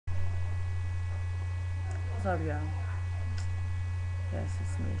What's up, y'all? Yes,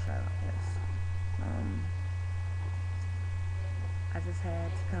 it's me, Shiloh. Yes. I just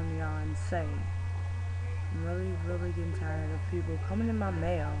had to come to y'all and say, I'm really, really getting tired of people coming in my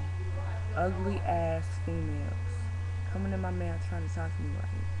mail, ugly ass females, coming in my mail trying to talk to me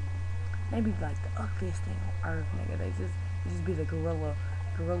right. They be like the ugliest thing on earth, nigga. They just be the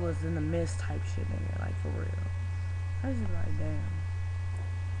gorillas in the mist type shit, nigga. Like for real. I just be like, damn.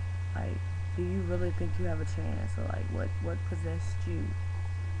 Like, do you really think you have a chance? Or like, what possessed you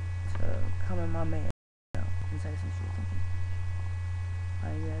to come in my mail and say some shit to me?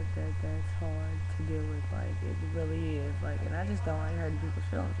 Like that's hard to deal with. Like it really is. Like, and I just don't like hurting people's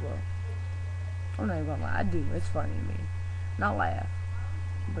feelings. Well, I'm not even gonna lie. I do. It's funny to me. Not laugh.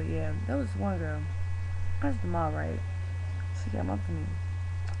 But yeah, there was one girl. That's the mom, right? She came up to me.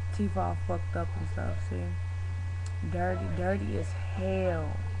 Teeth all fucked up and stuff. See, dirty as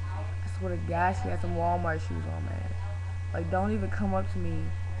hell. I swear to God, she had some Walmart shoes on, man. Like, don't even come up to me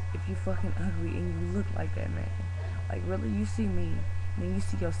if you fucking ugly and you look like that, man. Like, really, you see me, and then you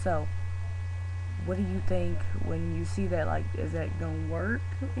see yourself. What do you think when you see that? Like, is that gonna work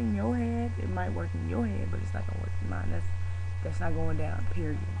in your head? It might work in your head, but it's not gonna work in mine. That's not going down.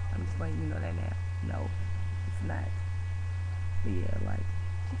 Period. I'm just letting you know that now. No, it's not. But yeah, like,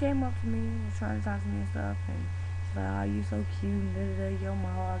 she came up to me, was trying to talk to me and stuff, and she's like, "Oh, you so cute, and da da da, your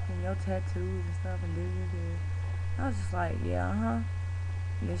mohawk and your tattoos and stuff, and da da da." I was just like, "Yeah,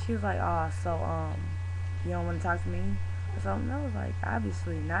 And then she was like, "Oh, so you don't want to talk to me or something?" I was like,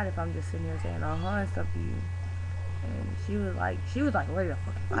 "Obviously not if I'm just sitting here saying and stuff to you." And she was like ready to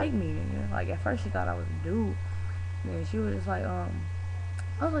fucking fight me, nigga. Like at first she thought I was a dude, and then she was just like, I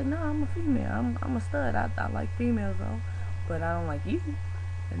was like, "No, I'm a female. I'm a stud. I like females though, but I don't like you."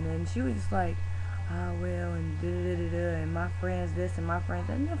 And then she was just like, "Oh well," and da da da da, and my friends this and my friends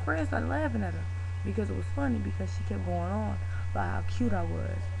that. And her friends started laughing at her because it was funny because she kept going on about how cute I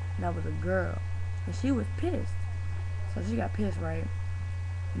was, and I was a girl, and she was pissed. So she got pissed, right?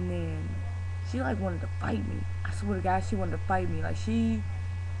 And then she like wanted to fight me. I swear to God, she wanted to fight me. Like she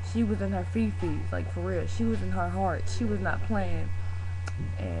was in her fifis, like for real. She was in her heart. She was not playing,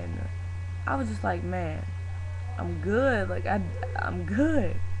 and I was just like, man, I'm good. Like I'm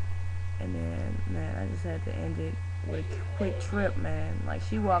good. And then, man, I just had to end it with a quick trip, man. Like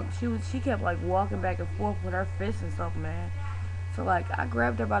she kept like walking back and forth with her fists and stuff, man. So like I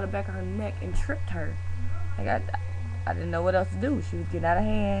grabbed her by the back of her neck and tripped her. Like I didn't know what else to do. She was getting out of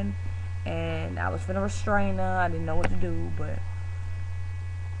hand, and I was finna restrain her. I didn't know what to do, but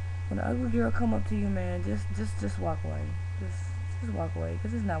when an ugly girl come up to you, man, just walk away. Just walk away,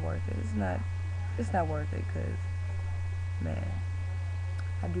 cause it's not worth it. It's not worth it, cause man,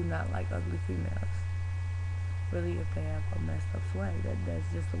 I do not like ugly females. Really, if they have a messed up swag,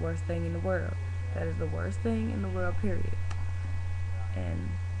 that's just the worst thing in the world. That is the worst thing in the world, period. And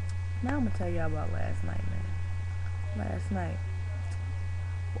now I'm gonna tell y'all about last night, man. Last night,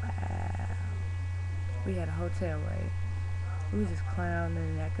 wow, we had a hotel, right? We was just clowning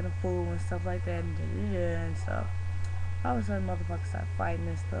and acting a fool and stuff like that and stuff. All of a sudden, motherfuckers start fighting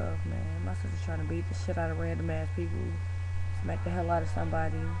and stuff, man. My sister's trying to beat the shit out of random ass people, smack the hell out of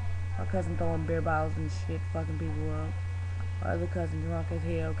somebody. My cousin throwing beer bottles and shit, fucking people up. My other cousin drunk as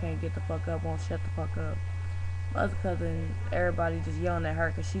hell, can't get the fuck up, won't shut the fuck up. My other cousin, everybody just yelling at her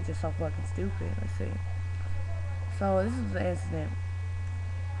because she's just so fucking stupid. Let's see. So this is the incident.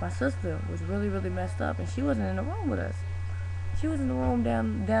 My sister was really, really messed up, and she wasn't in the room with us. She was in the room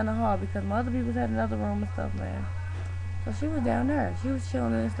down the hall because my other people had another room and stuff, man. So she was down there. She was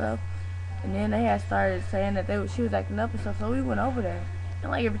chilling and stuff. And then they had started saying that she was acting up and stuff. So we went over there, and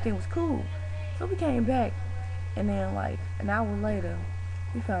like everything was cool. So we came back, and then like an hour later,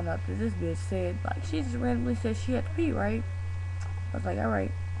 we found out that this bitch said like she just randomly said she had to pee, right? I was like, all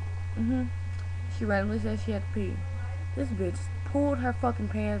right, She randomly said she had to pee. This bitch pulled her fucking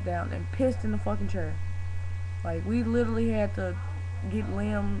pants down and pissed in the fucking chair. Like, we literally had to get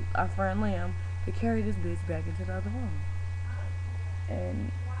our friend Liam, to carry this bitch back into the other room.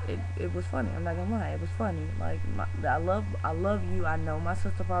 And it was funny. I'm not gonna lie, it was funny. Like, I love you. I know my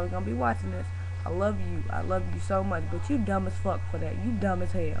sister probably gonna be watching this. I love you so much. But you dumb as fuck for that. You dumb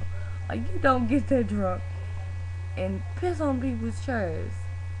as hell. Like, you don't get that drunk and piss on people's chairs.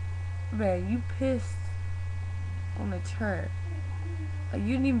 Man, you pissed on the chair. Like,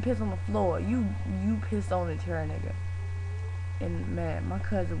 you didn't even piss on the floor. You pissed on the chair, nigga. And man, my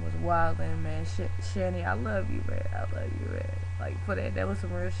cousin was wildin', man. Shani, I love you, man. I love you, man. Like, for that was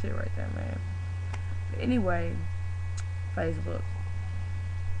some real shit right there, man. But anyway, Facebook.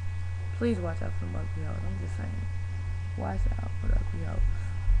 Please watch out for the ugly hoes. I'm just saying. Watch out for the ugly hoes.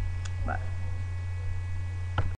 Bye.